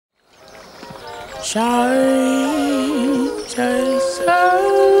Shine, shine, shine.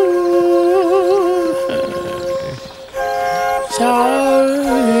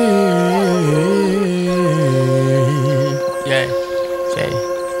 Yeah, say.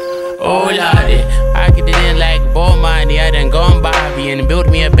 Oh Lordy, I get it in like Bomani. I done gone Bobby and built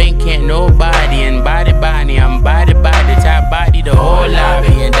me a bank, can't nobody. And body Bonnie, I'm body, top body, the whole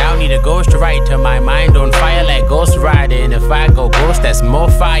lobby. And I don't need a ghost to write to my mind on fire like Ghost Rider. And if I go ghost, that's more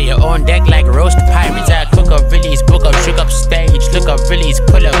fire. On deck like roast pirates. I cook up release, book up, shook up stage. Look up release,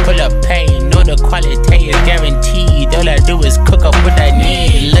 pull up, pay. Know the quality is guaranteed. All I do is cook up what I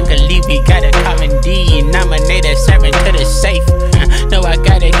need. Luckily we got a common D. Nominator, serving to the safe. No, I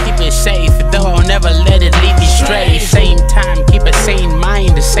gotta keep it safe, though I'll never let it lead me stray. Same time, keep a sane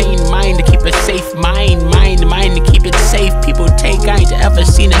mind to keep a safe mind to keep it safe. People take, I ain't ever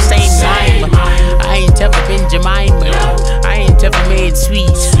seen the same mime. I ain't ever been Jemima'd, I ain't ever made sweet.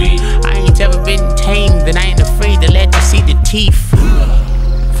 I ain't ever been tamed, and I ain't afraid to let you see the teeth.